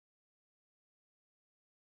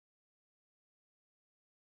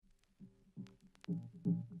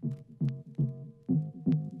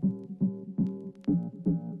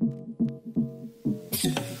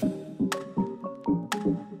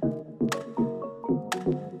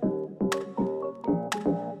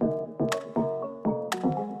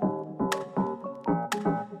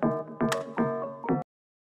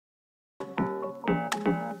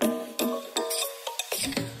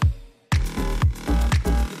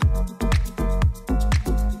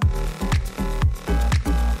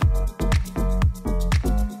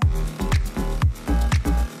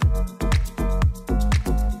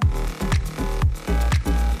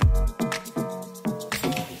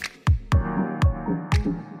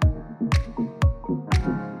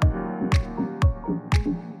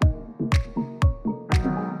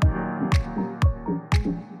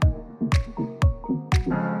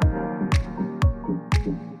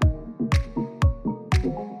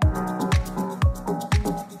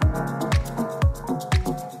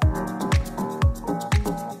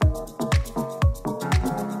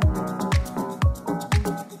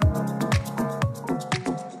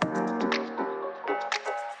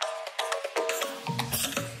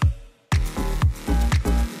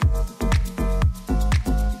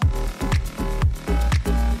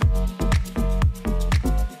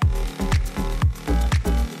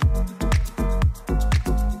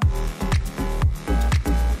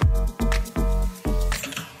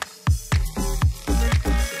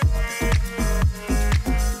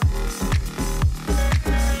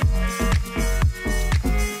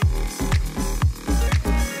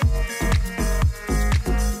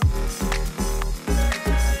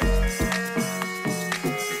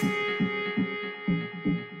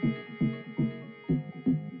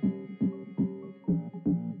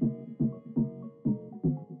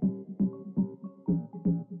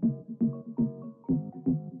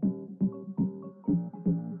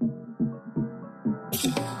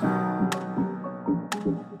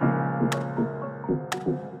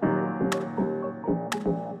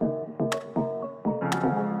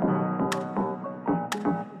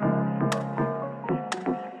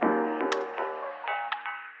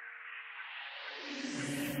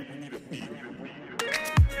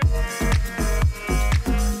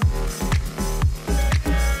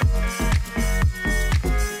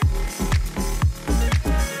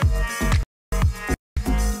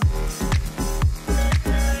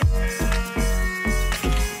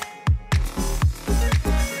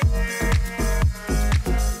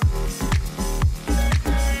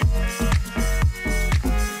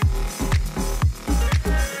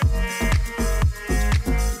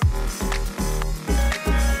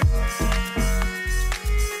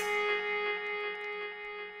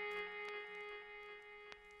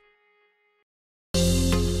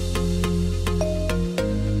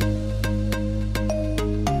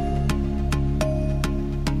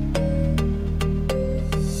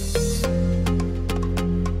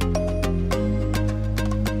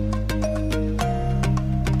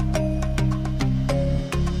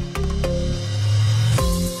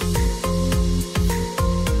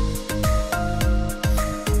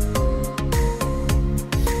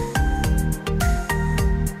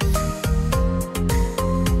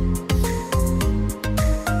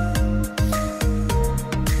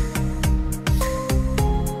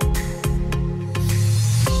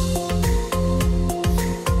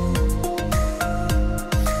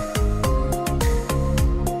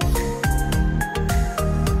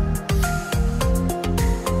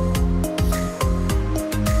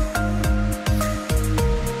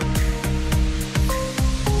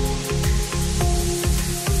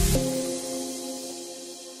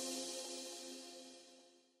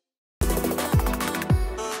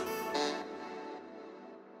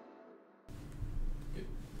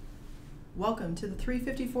Welcome to the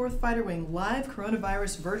 354th Fighter Wing Live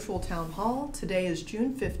Coronavirus Virtual Town Hall. Today is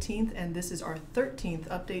June 15th, and this is our 13th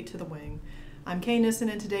update to the wing. I'm Kay Nissen,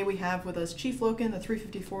 and today we have with us Chief Loken, the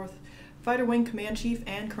 354th Fighter Wing Command Chief,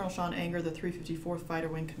 and Colonel Sean Anger, the 354th Fighter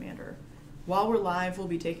Wing Commander. While we're live, we'll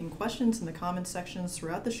be taking questions in the comments sections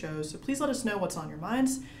throughout the show, so please let us know what's on your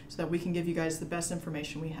minds so that we can give you guys the best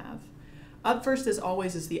information we have. Up first, as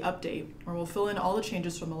always, is the update, where we'll fill in all the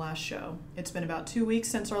changes from the last show. It's been about 2 weeks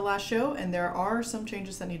since our last show, and there are some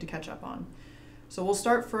changes that need to catch up on. So we'll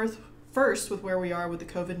start first with where we are with the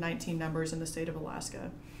COVID-19 numbers in the state of Alaska.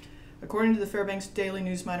 According to the Fairbanks Daily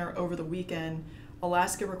News Miner over the weekend,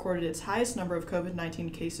 Alaska recorded its highest number of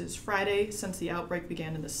COVID-19 cases Friday since the outbreak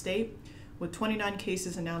began in the state, with 29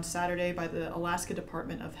 cases announced Saturday by the Alaska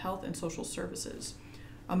Department of Health and Social Services.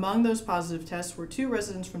 Among those positive tests were 2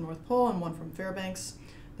 residents from North Pole and 1 from Fairbanks.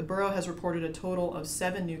 The borough has reported a total of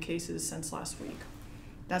 7 new cases since last week.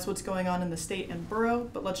 That's what's going on in the state and borough,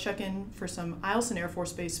 but let's check in for some Eielson Air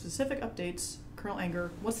Force Base specific updates. Colonel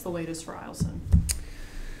Anger, what's the latest for Eielson?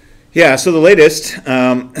 Yeah, so the latest,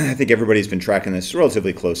 I think everybody's been tracking this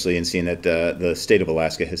relatively closely and seeing that the state of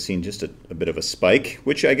Alaska has seen just a bit of a spike,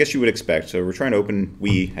 which I guess you would expect. So we're trying to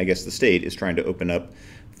the state is trying to open up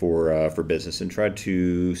for business and try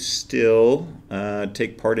to still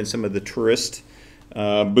take part in some of the tourist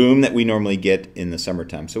boom that we normally get in the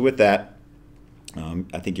summertime. So with that,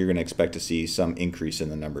 I think you're going to expect to see some increase in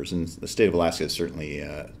the numbers, and the state of Alaska has certainly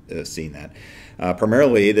seen that.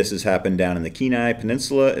 Primarily, this has happened down in the Kenai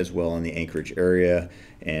Peninsula as well in the Anchorage area,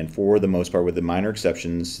 and for the most part, with the minor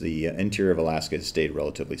exceptions, the interior of Alaska has stayed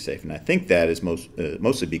relatively safe. And I think that is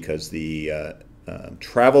mostly because the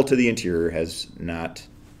travel to the interior has not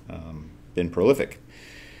been prolific.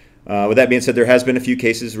 With that being said, there has been a few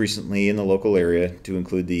cases recently in the local area, to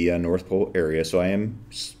include the North Pole area, so I am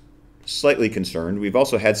slightly concerned. We've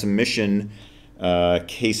also had some mission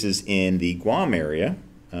cases in the Guam area,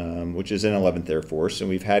 which is in 11th Air Force, and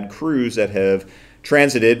we've had crews that have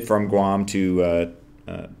transited from Guam to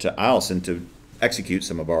Eielson to execute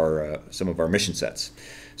some of our mission sets.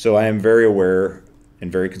 So I am very aware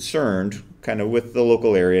and very concerned kind of with the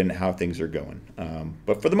local area and how things are going.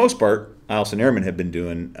 But for the most part, Eielson Airmen have been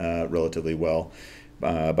doing relatively well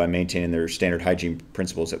by maintaining their standard hygiene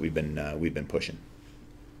principles that we've been pushing.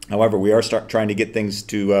 However, we are trying to get things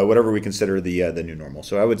to whatever we consider the new normal.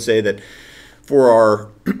 So I would say that for our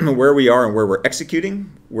where we are and where we're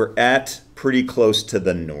executing, we're at pretty close to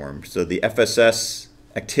the norm. So the FSS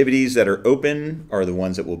activities that are open are the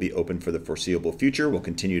ones that will be open for the foreseeable future. We'll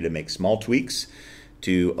continue to make small tweaks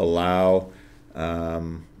to allow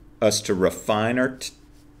us to refine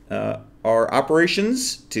our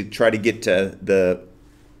operations to try to get to the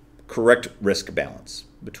correct risk balance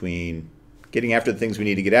between getting after the things we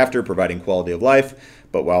need to get after, providing quality of life,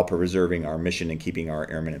 but while preserving our mission and keeping our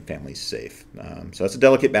airmen and families safe. So that's a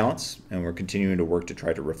delicate balance, and we're continuing to work to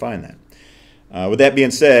try to refine that. With that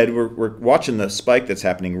being said, we're watching the spike that's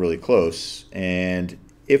happening really close, and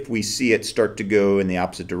if we see it start to go in the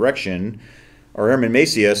opposite direction, our airmen may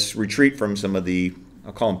see us retreat from some of the,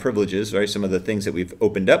 I'll call them privileges, right? Some of the things that we've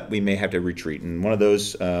opened up, we may have to retreat. And one of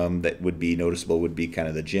those that would be noticeable would be kind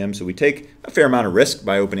of the gym. So we take a fair amount of risk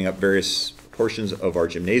by opening up various portions of our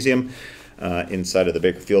gymnasium inside of the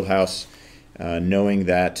Baker Fieldhouse, knowing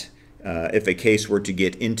that if a case were to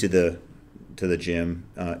get into the gym,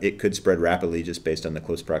 it could spread rapidly just based on the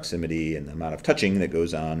close proximity and the amount of touching that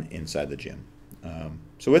goes on inside the gym.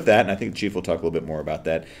 So with that, and I think the Chief will talk a little bit more about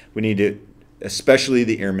that, we need to, especially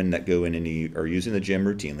the airmen that go in and are using the gym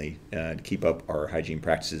routinely, to keep up our hygiene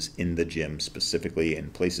practices in the gym, specifically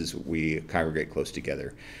in places we congregate close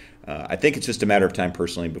together. I think it's just a matter of time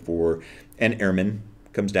personally before an airman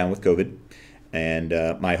comes down with COVID,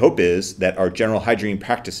 and my hope is that our general hygiene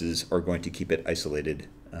practices are going to keep it isolated,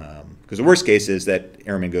 because the worst case is that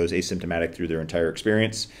airman goes asymptomatic through their entire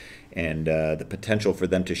experience, and the potential for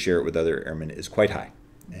them to share it with other airmen is quite high.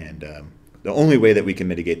 And the only way that we can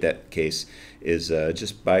mitigate that case is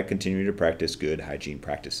just by continuing to practice good hygiene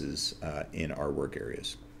practices in our work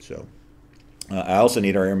areas. So I also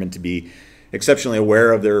need our airmen to be exceptionally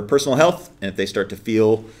aware of their personal health, and if they start to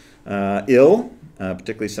feel ill,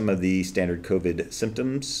 particularly some of the standard COVID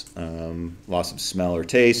symptoms, loss of smell or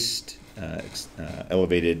taste,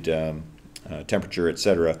 elevated temperature,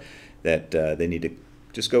 etc., that they need to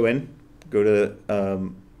just go to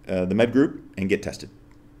the med group and get tested.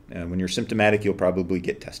 When you're symptomatic, you'll probably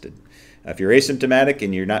get tested. If you're asymptomatic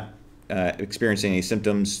and you're not experiencing any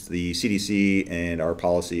symptoms, the CDC and our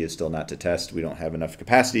policy is still not to test. We don't have enough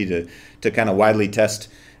capacity to kind of widely test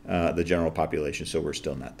the general population, so we're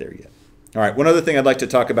still not there yet. All right, one other thing I'd like to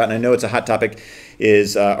talk about, and I know it's a hot topic,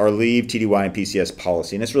 is our leave, TDY, and PCS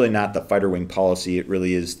policy. And it's really not the fighter wing policy. It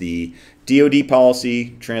really is the DoD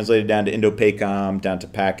policy translated down to Indo-PACOM, down to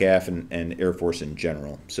PACAF, and Air Force in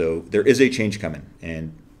general. So there is a change coming,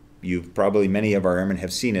 and many of our airmen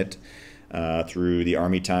have seen it through the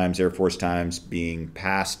Army Times, Air Force Times, being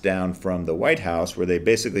passed down from the White House, where they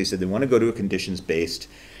basically said they want to go to a conditions-based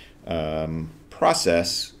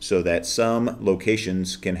process so that some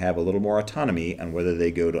locations can have a little more autonomy on whether they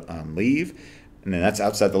go on leave, and then that's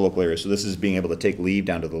outside the local area. So this is being able to take leave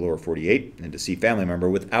down to the lower 48 and to see family member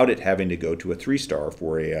without it having to go to a 3-star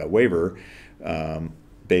for a waiver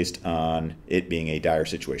based on it being a dire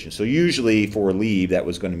situation. So usually for leave, that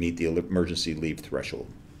was going to meet the emergency leave threshold.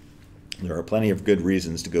 There are plenty of good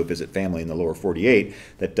reasons to go visit family in the lower 48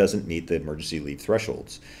 that doesn't meet the emergency leave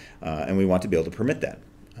thresholds, and we want to be able to permit that.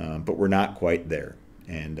 But we're not quite there.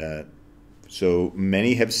 And so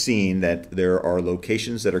many have seen that there are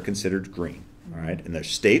locations that are considered green, all right? And there's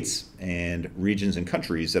states and regions and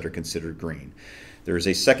countries that are considered green. There is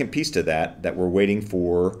a second piece to that we're waiting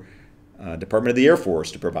for Department of the Air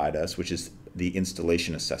Force to provide us, which is the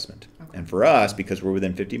installation assessment. Okay. And for us, because we're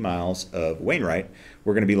within 50 miles of Wainwright,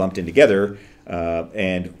 we're going to be lumped in together,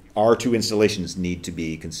 and our 2 installations need to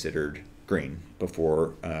be considered green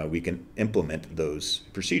before we can implement those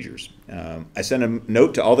procedures. I sent a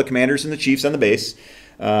note to all the commanders and the chiefs on the base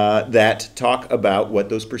that talk about what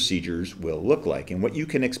those procedures will look like. And what you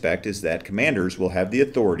can expect is that commanders will have the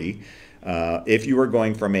authority, if you are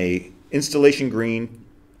going from a installation green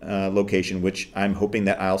location, which I'm hoping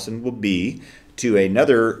that Eielson will be, to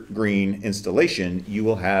another green installation,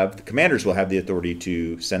 the commanders will have the authority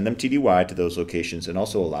to send them TDY to those locations and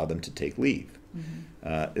also allow them to take leave. Mm-hmm.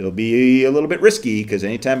 It'll be a little bit risky because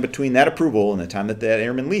anytime between that approval and the time that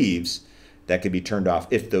airman leaves, that could be turned off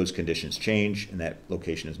if those conditions change and that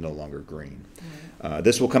location is no longer green. Mm-hmm.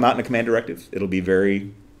 This will come out in a command directive. It'll be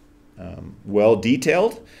very well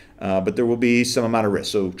detailed, but there will be some amount of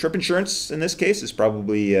risk. So trip insurance in this case is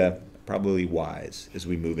probably wise as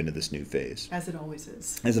we move into this new phase. As it always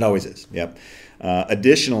is. As it always is, yep.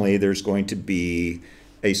 Additionally, there's going to be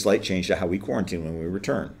a slight change to how we quarantine when we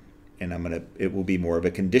return. And it will be more of a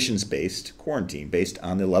conditions-based quarantine based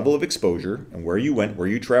on the level of exposure and where you went, where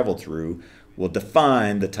you traveled through, will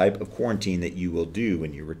define the type of quarantine that you will do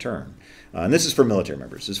when you return. And this is for military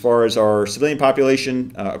members. As far as our civilian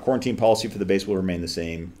population, a quarantine policy for the base will remain the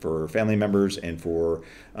same for family members, and for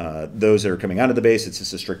those that are coming onto the base, it's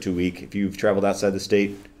just a strict 2-week. If you've traveled outside the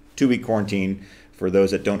state, 2-week quarantine. For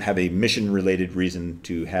those that don't have a mission-related reason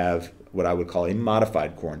to have what I would call a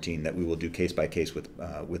modified quarantine that we will do case by case with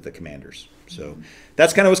the commanders. So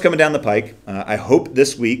that's kind of what's coming down the pike. I hope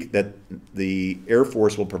this week that the Air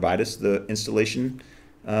Force will provide us the installation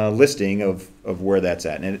listing of where that's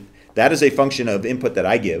at. And that is a function of input that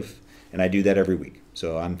I give, and I do that every week.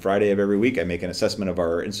 So on Friday of every week, I make an assessment of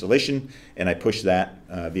our installation, and I push that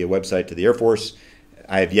via website to the Air Force.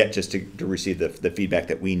 I have yet just to receive the feedback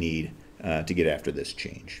that we need to get after this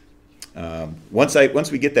change.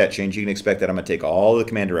 Once we get that change, you can expect that I'm going to take all the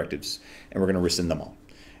command directives and we're going to rescind them all.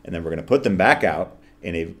 And then we're going to put them back out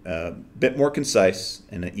in a bit more concise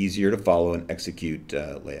and an easier to follow and execute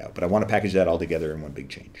layout. But I want to package that all together in one big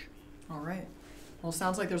change. All right. Well,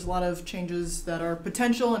 sounds like there's a lot of changes that are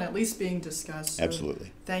potential and at least being discussed. So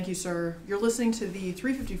absolutely. Thank you, sir. You're listening to the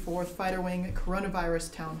 354th Fighter Wing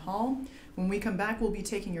Coronavirus Town Hall. When we come back, we'll be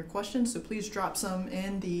taking your questions, so please drop some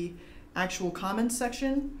in the actual comments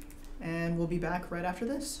section, and we'll be back right after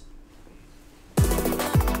this.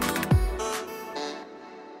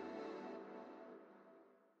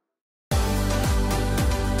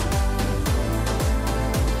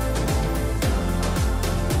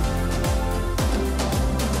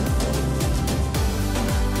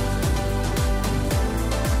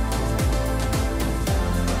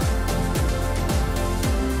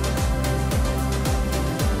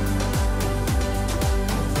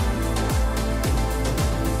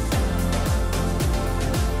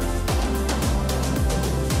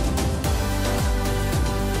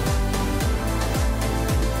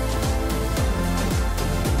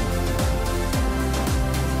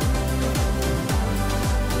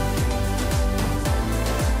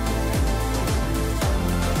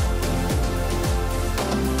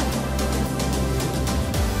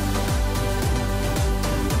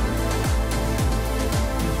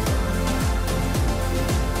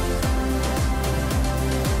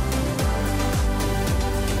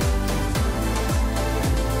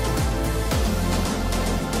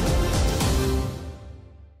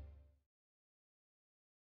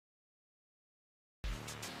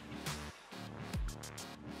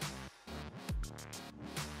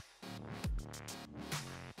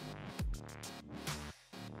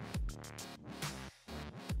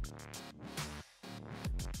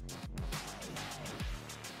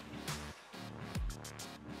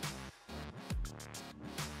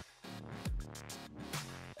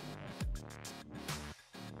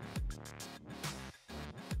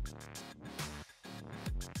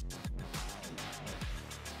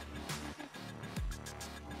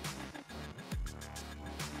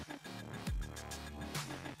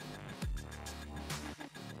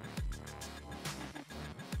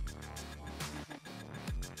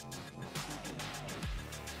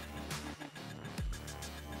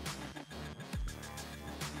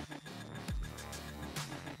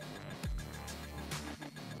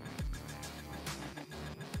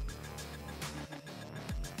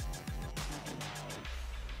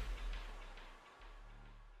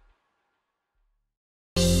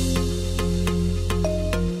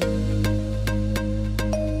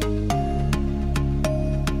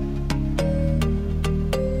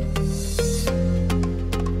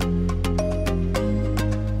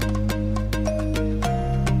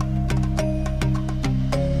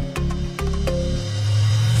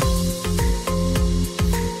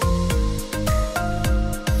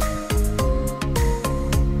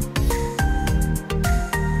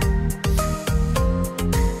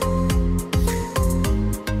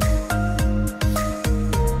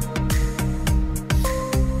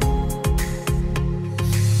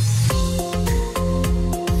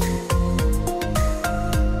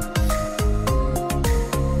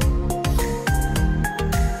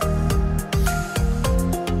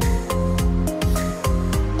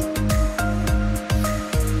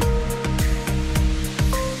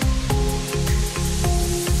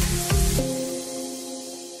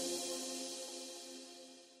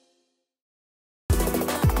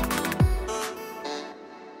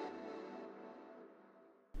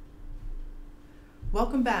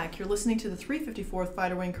 Welcome back. You're listening to the 354th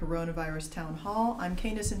Fighter Wing Coronavirus Town Hall. I'm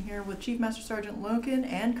Kay Nissen here with Chief Master Sergeant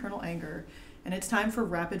Loken and Colonel Anger, and it's time for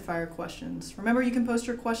rapid fire questions. Remember, you can post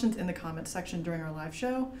your questions in the comments section during our live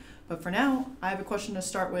show, but for now, I have a question to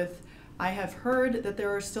start with. I have heard that there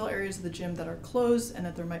are still areas of the gym that are closed and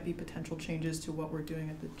that there might be potential changes to what we're doing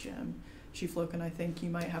at the gym. Chief Loken, I think you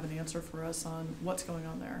might have an answer for us on what's going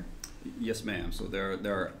on there. Yes, ma'am. So there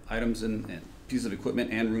are items and pieces of equipment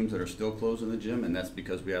and rooms that are still closed in the gym, and that's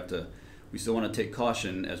because we still want to take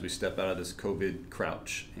caution as we step out of this COVID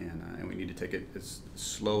crouch, and we need to take it as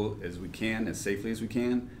slow as we can, as safely as we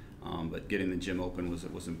can. But getting the gym open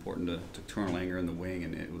was important to Colonel Anger and the wing,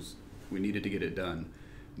 and we needed to get it done,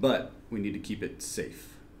 but we need to keep it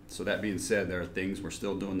safe. So that being said, there are things we're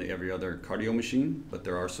still doing the every other cardio machine, but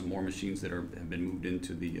there are some more machines that have been moved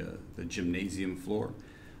into the gymnasium floor.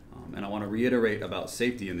 And I want to reiterate about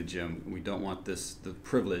safety in the gym. We don't want the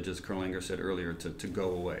privilege, as Colonel Anger said earlier, to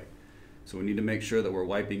go away. So we need to make sure that we're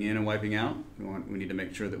wiping in and wiping out. We need to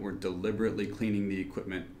make sure that we're deliberately cleaning the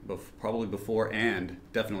equipment, probably before and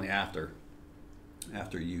definitely after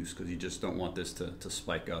use, because you just don't want this to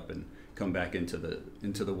spike up and come back into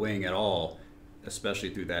the wing at all,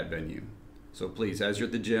 especially through that venue. So please, as you're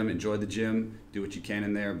at the gym, enjoy the gym, do what you can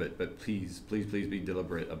in there, but please be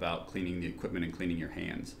deliberate about cleaning the equipment and cleaning your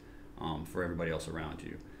hands for everybody else around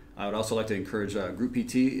you. I would also like to encourage group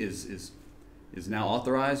PT is now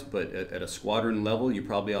authorized, but at a squadron level, you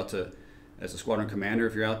probably ought to, as a squadron commander,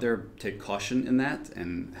 if you're out there, take caution in that,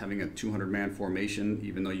 and having a 200-man formation,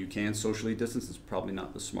 even though you can socially distance, is probably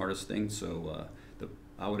not the smartest thing. So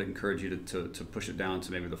I would encourage you to push it down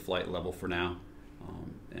to maybe the flight level for now.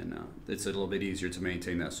 It's a little bit easier to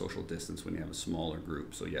maintain that social distance when you have a smaller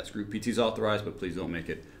group. So yes, group PT is authorized, but please don't make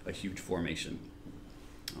it a huge formation.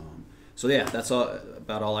 So yeah, that's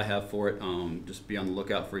about all I have for it. Just be on the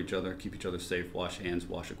lookout for each other, keep each other safe, wash hands,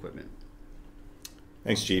 wash equipment.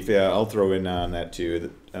 Thanks, Chief. Yeah, I'll throw in on that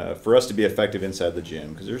too. For us to be effective inside the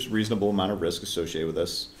gym, because there's a reasonable amount of risk associated with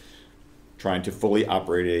us trying to fully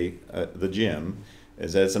operate the gym,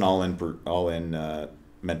 is that it's an all-in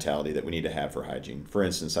mentality that we need to have for hygiene. For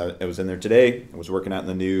instance, I was in there today. I was working out in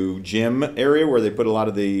the new gym area where they put a lot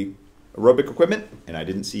of the aerobic equipment, and I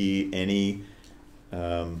didn't see any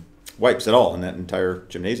wipes at all in that entire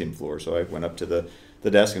gymnasium floor. So I went up to the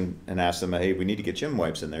desk and asked them, hey, we need to get gym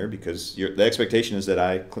wipes in there, because the expectation is that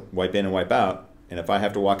I wipe in and wipe out. And if I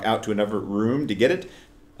have to walk out to another room to get it,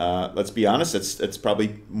 let's be honest, it's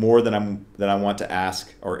probably more than I want to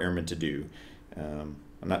ask our airmen to do.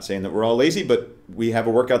 I'm not saying that we're all lazy, but we have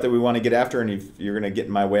a workout that we want to get after, and if you're going to get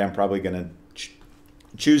in my way, I'm probably going to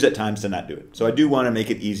choose at times to not do it. So I do want to make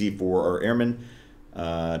it easy for our airmen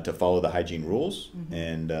to follow the hygiene rules. Mm-hmm.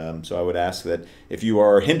 And so I would ask that if you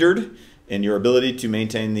are hindered in your ability to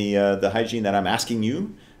maintain the hygiene that I'm asking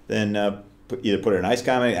you, then either put an ice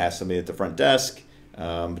comment, ask somebody at the front desk,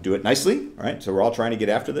 do it nicely. All right, so we're all trying to get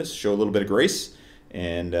after this, show a little bit of grace,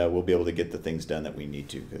 and we'll be able to get the things done that we need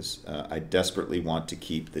to, because I desperately want to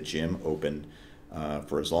keep the gym open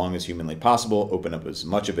for as long as humanly possible, open up as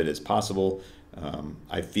much of it as possible.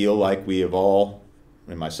 I feel like we have all,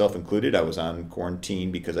 and myself included, I was on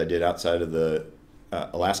quarantine because I did outside of the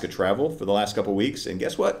Alaska travel for the last couple of weeks, and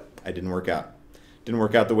guess what? I didn't work out. Didn't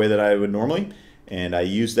work out the way that I would normally, and I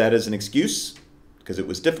used that as an excuse because it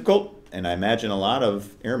was difficult, and I imagine a lot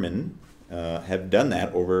of airmen have done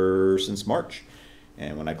that since March.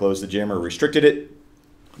 And when I closed the gym or restricted it,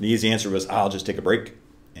 the easy answer was, I'll just take a break.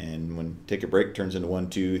 And when take a break turns into 1,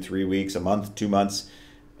 2, 3 weeks, a month, 2 months,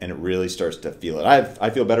 and it really starts to feel it. I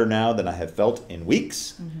feel better now than I have felt in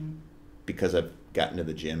weeks, mm-hmm. because I've gotten to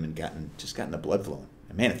the gym and gotten the blood flowing.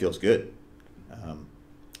 And man, it feels good.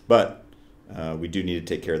 But we do need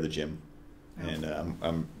to take care of the gym. Oh. And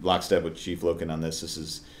I'm lockstep with Chief Loken on this.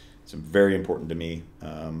 It's very important to me.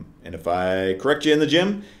 And if I correct you in the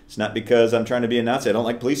gym, it's not because I'm trying to be a Nazi. I don't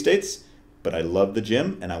like police states, but I love the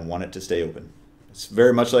gym and I want it to stay open. It's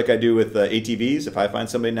very much like I do with ATVs. If I find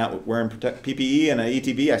somebody not wearing PPE and an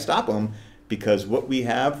ATV, I stop them, because what we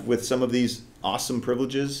have with some of these awesome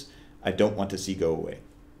privileges, I don't want to see go away.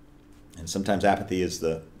 And sometimes apathy is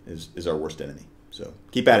our worst enemy. So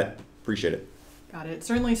keep at it. Appreciate it. Got it.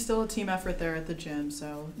 Certainly still a team effort there at the gym.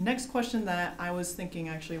 So next question that I was thinking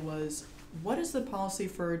actually was, what is the policy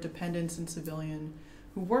for dependents and civilian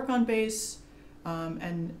who work on base,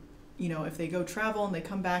 and if they go travel and they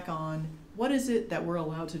come back on, what is it that we're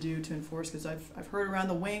allowed to do to enforce? Because I've heard around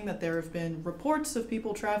the wing that there have been reports of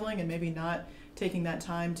people traveling and maybe not taking that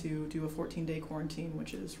time to do a 14-day quarantine,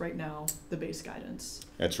 which is right now the base guidance.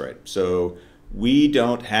 That's right. So we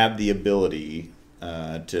don't have the ability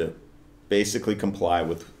to basically comply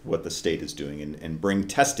with what the state is doing and bring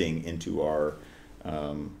testing into our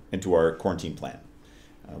quarantine plan.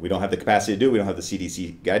 We don't have the capacity to do it. We don't have the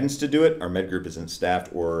CDC guidance to do it. Our med group isn't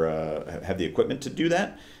staffed or have the equipment to do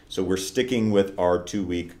that. So we're sticking with our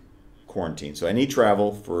 2-week quarantine. So any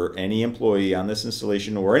travel for any employee on this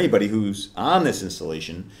installation or anybody who's on this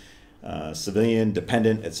installation, civilian,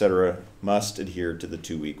 dependent, etc., must adhere to the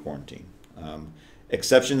 2-week quarantine.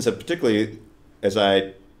 Exceptions, particularly as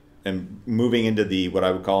I am moving into what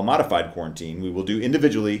I would call modified quarantine, we will do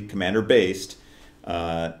individually commander-based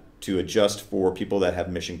to adjust for people that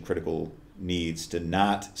have mission-critical needs to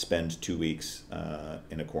not spend 2 weeks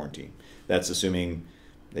in a quarantine. That's assuming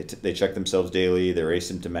they check themselves daily, they're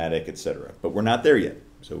asymptomatic, etc. But we're not there yet.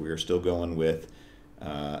 So we are still going with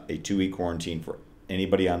a 2-week quarantine for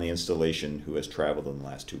anybody on the installation who has traveled in the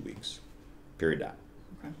last 2 weeks. Period.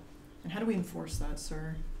 Okay. And how do we enforce that,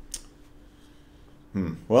 sir?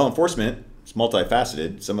 Well, enforcement is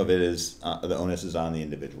multifaceted. Some of it is the onus is on the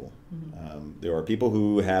individual. There are people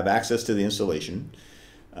who have access to the installation,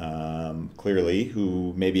 clearly,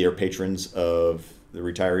 who maybe are patrons of the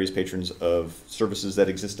retirees, patrons of services that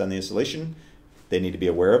exist on the installation. They need to be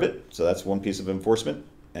aware of it. So that's one piece of enforcement.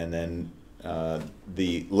 And then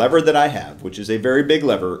the lever that I have, which is a very big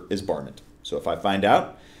lever, is barment. So if I find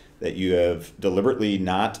out that you have deliberately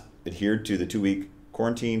not adhered to the 2-week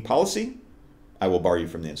quarantine policy, I will bar you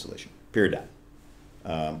from the installation. Period.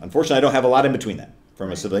 Unfortunately, I don't have a lot in between that.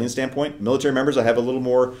 From a civilian standpoint, military members, I have a little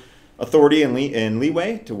more authority and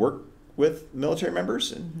leeway to work with military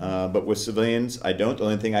members, but with civilians, I don't. The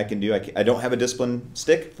only thing I can do, I don't have a discipline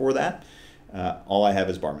stick for that. All I have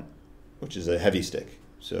is barment, which is a heavy stick.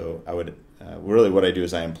 So I would really what I do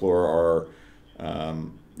is I implore our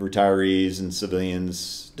retirees and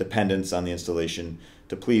civilians, dependents on the installation,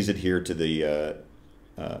 to please adhere to the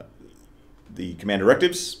command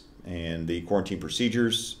directives and the quarantine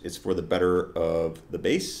procedures. It's for the better of the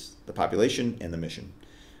base, the population, and the mission.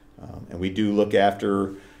 And we do look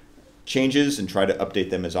after changes and try to update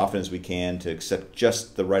them as often as we can to accept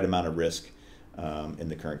just the right amount of risk in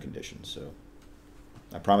the current conditions. So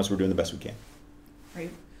I promise we're doing the best we can.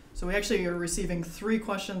 Right. So we actually are receiving 3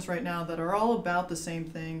 questions right now that are all about the same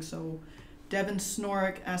thing. So Devin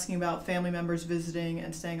Snorick asking about family members visiting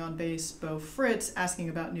and staying on base. Bo Fritz asking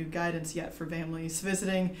about new guidance yet for families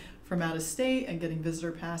visiting from out of state and getting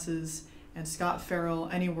visitor passes. And Scott Farrell,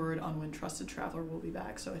 any word on when Trusted Traveler will be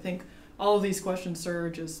back? So I think all of these questions, sir, are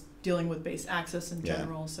just dealing with base access in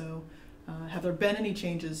general. So have there been any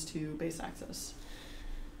changes to base access?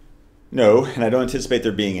 No, and I don't anticipate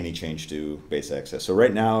there being any change to base access. So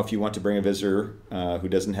right now, if you want to bring a visitor who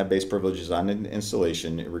doesn't have base privileges on an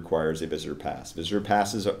installation, it requires a visitor pass. Visitor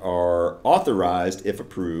passes are authorized if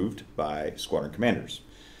approved by squadron commanders.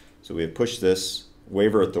 So we have pushed this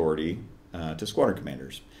waiver authority to squadron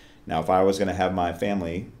commanders. Now, if I was going to have my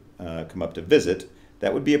family come up to visit,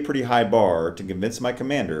 that would be a pretty high bar to convince my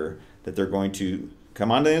commander that they're going to come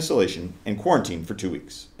onto the installation and quarantine for 2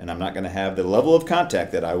 weeks. And I'm not going to have the level of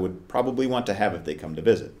contact that I would probably want to have if they come to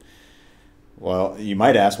visit. Well, you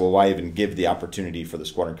might ask, well, why even give the opportunity for the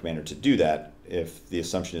squadron commander to do that if the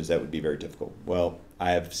assumption is that would be very difficult? Well,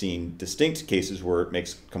 I have seen distinct cases where it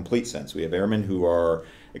makes complete sense. We have airmen who are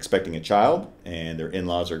expecting a child and their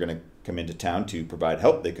in-laws are going to come into town to provide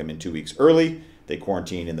help. They come in 2 weeks early, they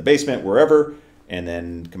quarantine in the basement, wherever, and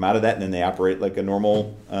then come out of that, and then they operate like a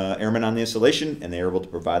normal airman on the installation, and they're able to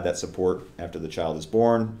provide that support after the child is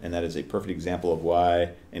born. And that is a perfect example of why,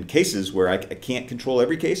 in cases where I can't control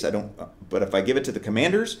every case, but if I give it to the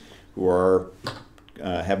commanders who are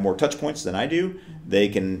have more touch points than I do, they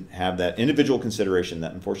can have that individual consideration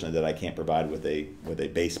that, unfortunately, that I can't provide with a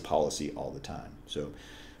base policy all the time. So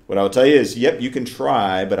what I will tell you is, yep, you can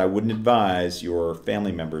try, but I wouldn't advise your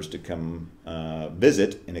family members to come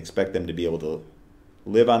visit and expect them to be able to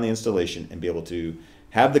live on the installation and be able to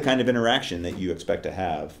have the kind of interaction that you expect to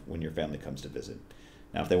have when your family comes to visit.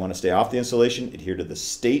 Now, if they want to stay off the installation, adhere to the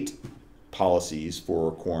state policies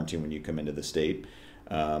for quarantine when you come into the state.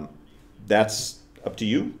 That's up to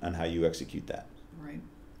you on how you execute that. Right.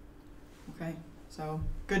 Okay. So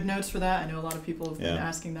good notes for that. I know a lot of people have been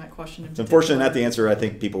asking that question. It's unfortunately not the answer I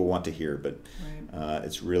think people want to hear, but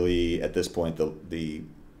it's really, at this point, the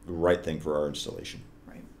right thing for our installation.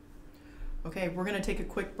 Right. Okay, we're going to take a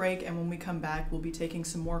quick break, and when we come back, we'll be taking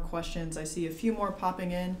some more questions. I see a few more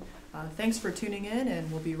popping in. Thanks for tuning in,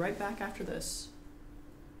 and we'll be right back after this.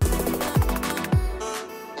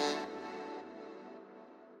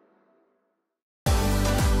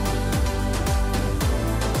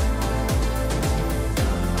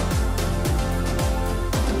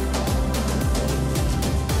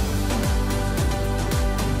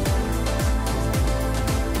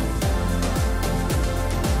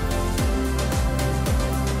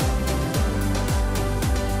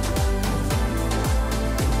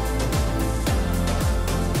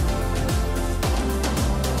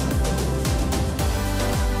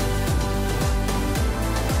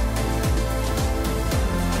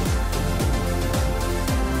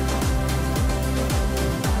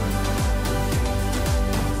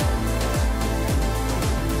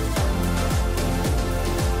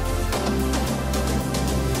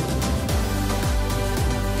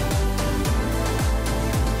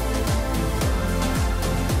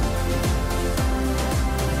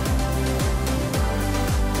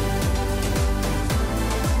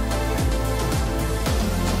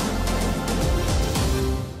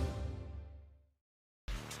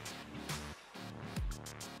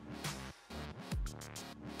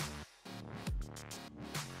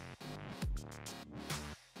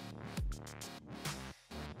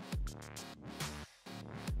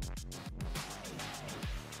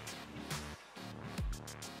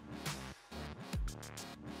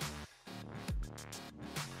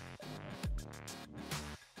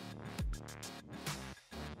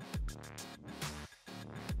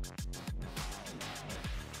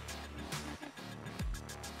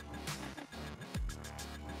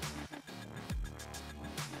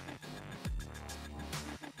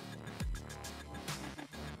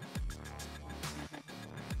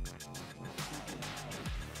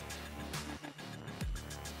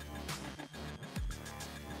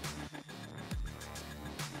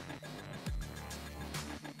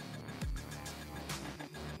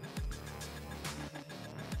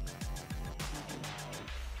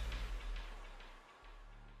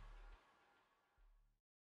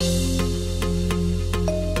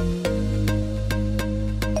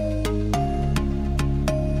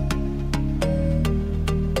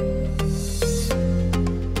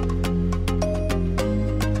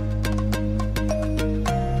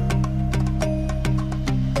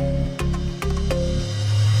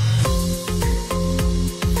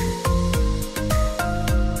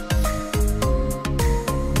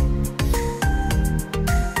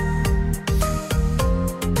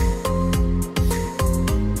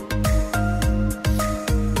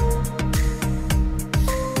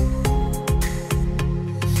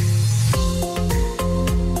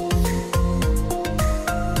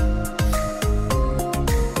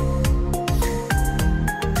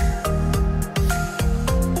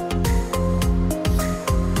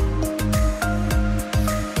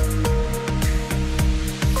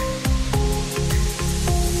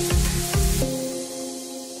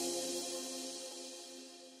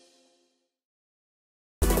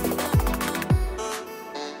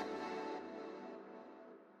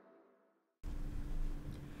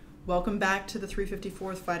 Welcome back to the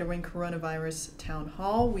 354th Fighter Wing Coronavirus Town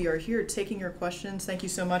Hall. We are here taking your questions. Thank you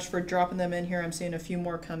so much for dropping them in here. I'm seeing a few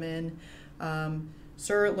more come in.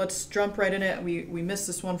 Sir, let's jump right in it. We missed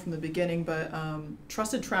this one from the beginning, but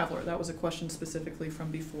trusted traveler, that was a question specifically from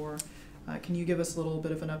before. Can you give us a little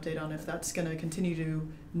bit of an update on if that's going to continue to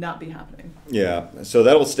not be happening? Yeah, so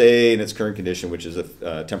that'll stay in its current condition, which is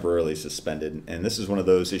temporarily suspended. And this is one of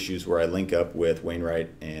those issues where I link up with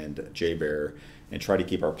Wainwright and JBER and try to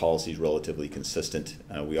keep our policies relatively consistent.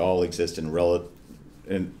 We all exist in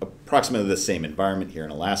approximately the same environment here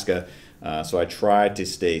in Alaska, so I try to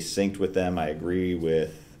stay synced with them. I agree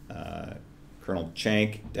with Colonel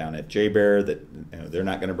Chank down at JBER that they're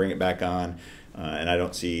not going to bring it back on. And I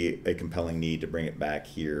don't see a compelling need to bring it back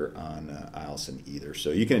here on Eielson either. So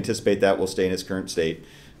you can anticipate that will stay in its current state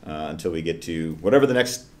until we get to whatever the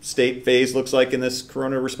next state phase looks like in this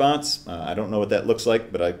corona response. I don't know what that looks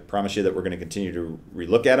like, but I promise you that we're going to continue to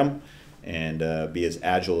relook at them and be as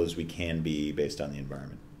agile as we can be based on the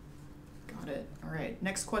environment. Got it. All right.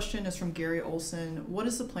 Next question is from Gary Olson. What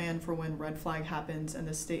is the plan for when red flag happens and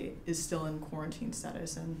the state is still in quarantine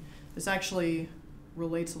status? And this actually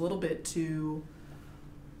relates a little bit to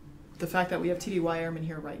the fact that we have TDY airmen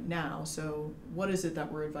here right now. So what is it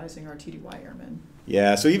that we're advising our TDY airmen?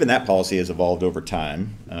 Yeah, so even that policy has evolved over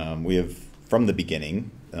time. We have, from the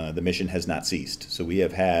beginning, the mission has not ceased. So we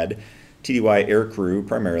have had TDY air crew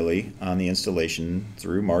primarily on the installation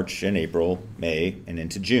through March and April, May, and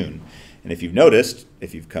into June. And if you've noticed,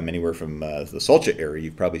 if you've come anywhere from the Solcha area,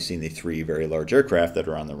 you've probably seen the 3 very large aircraft that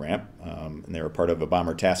are on the ramp. And they were part of a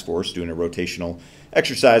bomber task force doing a rotational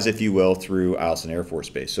exercise, if you will, through Eielson Air Force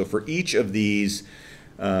Base. So for each of these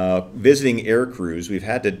visiting air crews, we've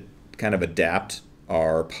had to kind of adapt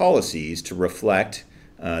our policies to reflect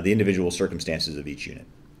the individual circumstances of each unit.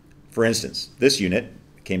 For instance, this unit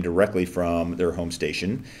came directly from their home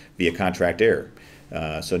station via contract air.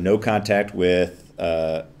 So no contact with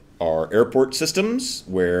our airport systems,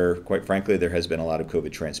 where, quite frankly, there has been a lot of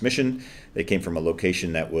COVID transmission. They came from a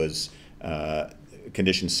location that was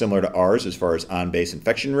conditions similar to ours as far as on-base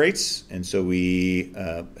infection rates. And so we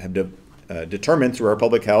have determined through our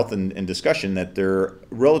public health and discussion that they're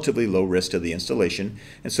relatively low risk to the installation.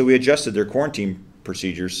 And so we adjusted their quarantine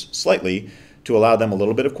procedures slightly to allow them a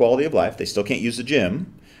little bit of quality of life. They still can't use the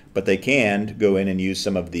gym, but they can go in and use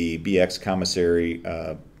some of the BX commissary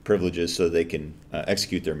privileges so they can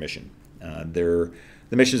execute their mission. The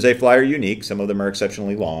missions they fly are unique. Some of them are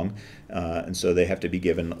exceptionally long, and so they have to be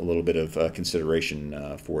given a little bit of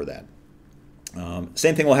consideration for that.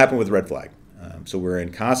 Same thing will happen with red flag. So we're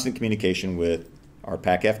in constant communication with our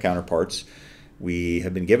PACAF counterparts. We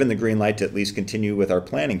have been given the green light to at least continue with our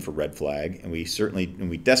planning for red flag, and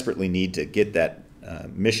we desperately need to get that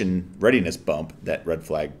mission readiness bump that red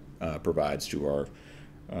flag provides to our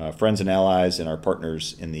friends and allies and our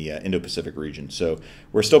partners in the Indo-Pacific region. So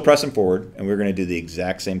we're still pressing forward, and we're going to do the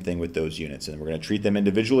exact same thing with those units. And we're going to treat them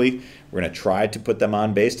individually. We're going to try to put them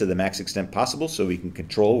on base to the max extent possible so we can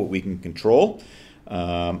control what we can control.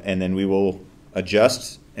 And then we will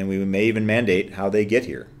adjust, and we may even mandate how they get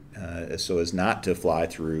here so as not to fly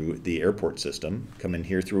through the airport system, come in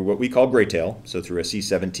here through what we call graytail, so through a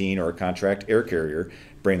C-17 or a contract air carrier,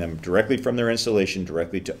 bring them directly from their installation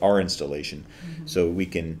directly to our installation, so we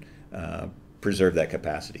can preserve that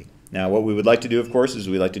capacity. Now, what we would like to do, of course, is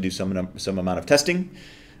we'd like to do some amount of testing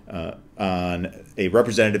on a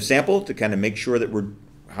representative sample to kind of make sure that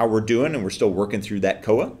how we're doing, and we're still working through that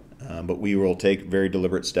COA. But we will take very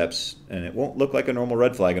deliberate steps, and it won't look like a normal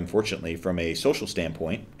red flag, unfortunately, from a social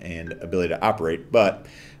standpoint and ability to operate, but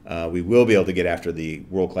we will be able to get after the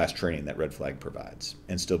world-class training that red flag provides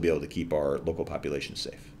and still be able to keep our local population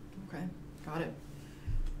safe. Okay, got it.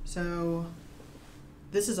 So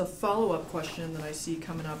this is a follow-up question that I see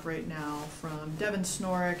coming up right now from Devin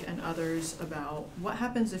Snorick and others about what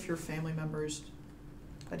happens if your family members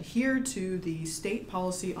adhere to the state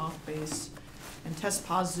policy off base and test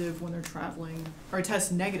positive when they're traveling, or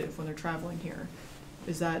test negative when they're traveling here.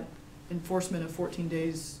 Is that enforcement of 14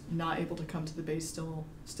 days not able to come to the base still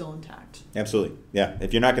intact? Absolutely, yeah.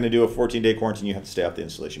 If you're not going to do a 14-day quarantine, you have to stay off the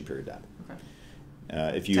installation period down.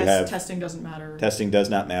 Okay. If you testing doesn't matter. Testing does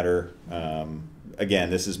not matter. Again,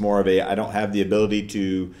 this is more of I don't have the ability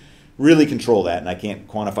to really control that, and I can't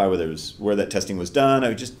quantify where that testing was done.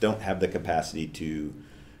 I just don't have the capacity to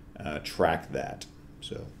track that.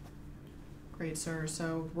 So. Great, sir.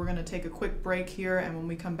 So we're going to take a quick break here, and when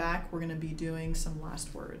we come back, we're going to be doing some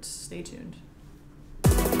last words. Stay tuned.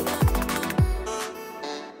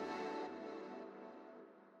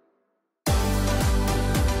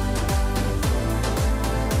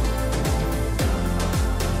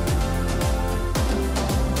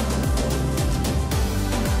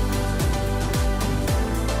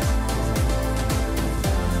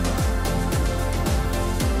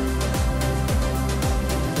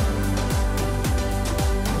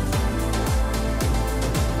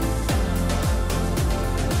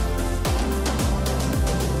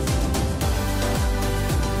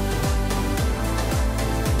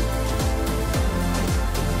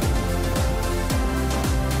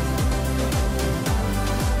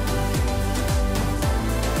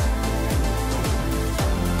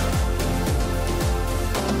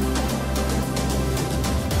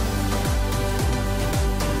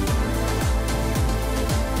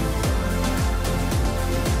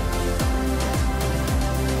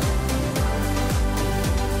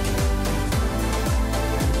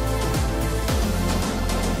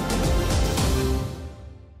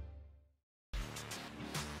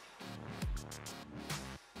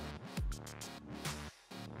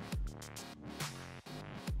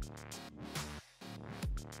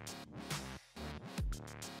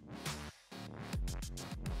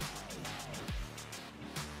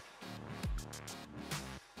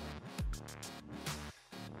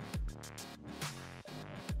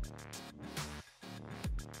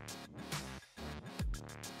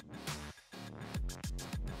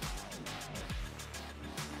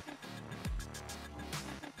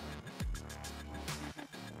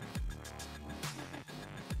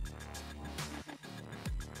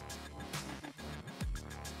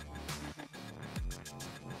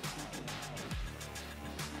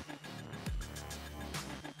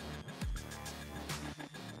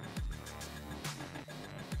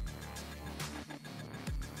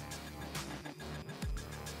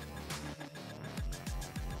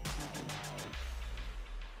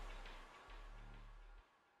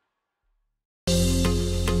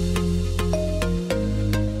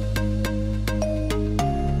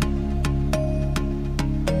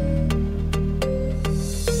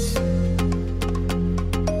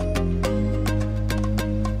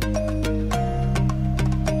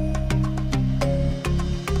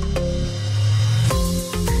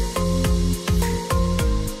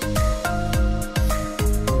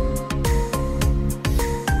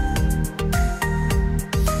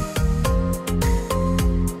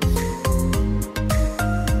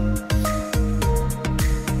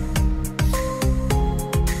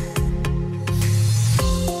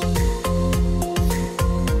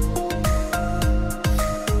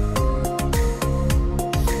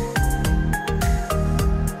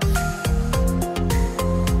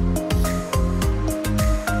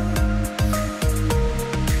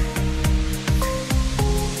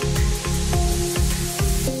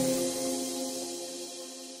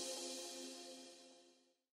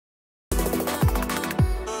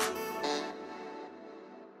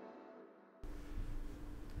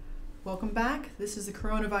 Welcome back. This is the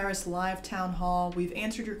Coronavirus Live Town Hall. We've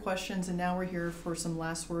answered your questions, and now we're here for some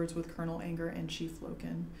last words with Colonel Anger and Chief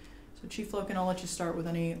Loken. So Chief Loken, I'll let you start with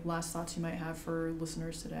any last thoughts you might have for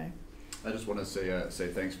listeners today. I just want to say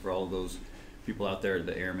thanks for all of those people out there,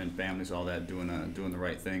 the airmen, families, all that, doing the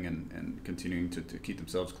right thing and continuing to keep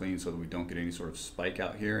themselves clean so that we don't get any sort of spike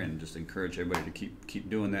out here, and just encourage everybody to keep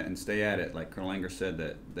doing that and stay at it. Like Colonel Anger said,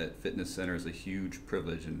 that fitness center is a huge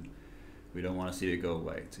privilege, and we don't want to see it go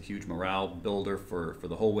away. It's a huge morale builder for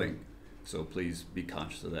the whole wing. So please be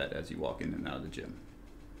conscious of that as you walk in and out of the gym.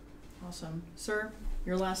 Awesome. Sir,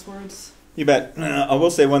 your last words? You bet. I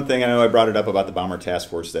will say one thing. I know I brought it up about the Bomber Task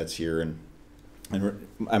Force that's here, and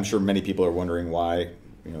I'm sure many people are wondering why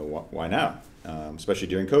now, especially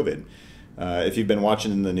during COVID. If you've been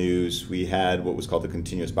watching the news, we had what was called the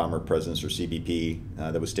Continuous Bomber Presence, or CBP,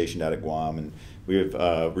 that was stationed out at Guam, and we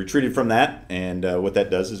have retreated from that. And what that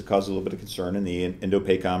does is it causes a little bit of concern in the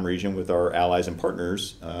Indo-PACOM region with our allies and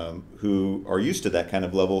partners who are used to that kind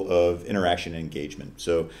of level of interaction and engagement.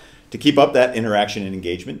 So to keep up that interaction and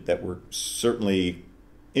engagement that we're certainly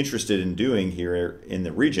interested in doing here in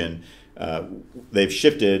the region, they've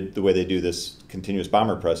shifted the way they do this continuous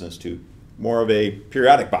bomber presence to more of a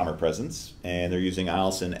periodic bomber presence, and they're using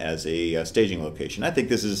Eielson as a staging location. I think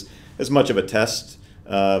this is as much of a test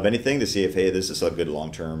of anything to see if, hey, this is a good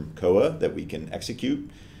long-term COA that we can execute.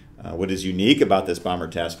 What is unique about this Bomber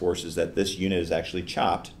Task Force is that this unit is actually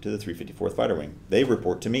chopped to the 354th Fighter Wing. They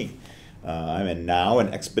report to me. I'm now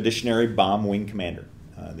an Expeditionary Bomb Wing Commander.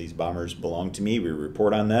 These bombers belong to me. We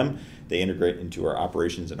report on them. They integrate into our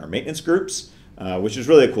operations and our maintenance groups, which is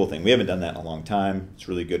really a cool thing. We haven't done that in a long time. It's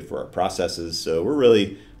really good for our processes. So we're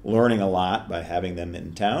really learning a lot by having them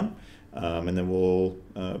in town. And then we'll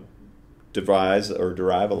derive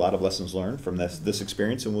a lot of lessons learned from this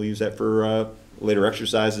experience, and we'll use that for later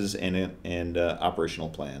exercises and operational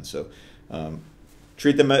plans. So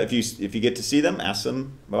treat them, if you get to see them, ask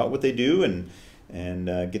them about what they do,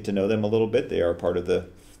 and get to know them a little bit. They are part of the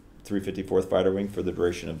 354th Fighter Wing for the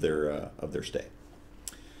duration of their stay.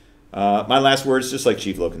 My last words, just like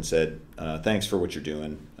Chief Loken said, thanks for what you're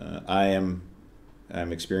doing. I'm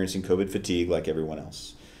experiencing COVID fatigue like everyone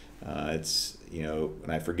else. It's, when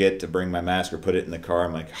I forget to bring my mask or put it in the car,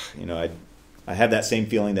 I'm like, I have that same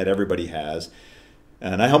feeling that everybody has.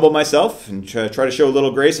 And I humble myself and try to show a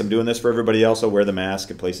little grace. I'm doing this for everybody else. I wear the mask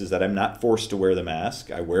in places that I'm not forced to wear the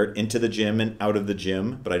mask. I wear it into the gym and out of the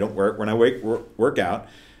gym, but I don't wear it when I work out.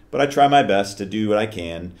 But I try my best to do what I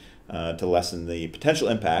can to lessen the potential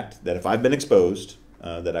impact that if I've been exposed,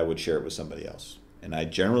 that I would share it with somebody else. And I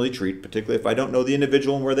generally treat, particularly if I don't know the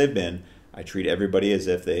individual and where they've been, I treat everybody as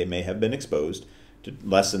if they may have been exposed to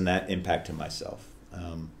lessen that impact to myself.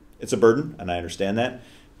 It's a burden, and I understand that,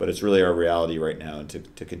 but it's really our reality right now. And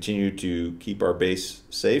to continue to keep our base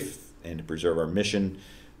safe and to preserve our mission,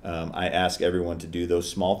 I ask everyone to do those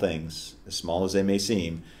small things, as small as they may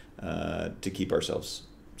seem, to keep ourselves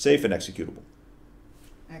safe and executable.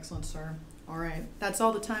 Excellent, sir. All right. That's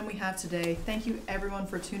all the time we have today. Thank you, everyone,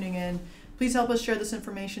 for tuning in. Please help us share this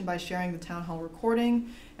information by sharing the town hall recording,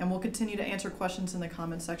 and we'll continue to answer questions in the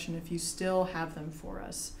comment section if you still have them for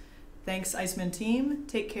us. Thanks, Iceman team.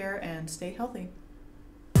 Take care and stay healthy.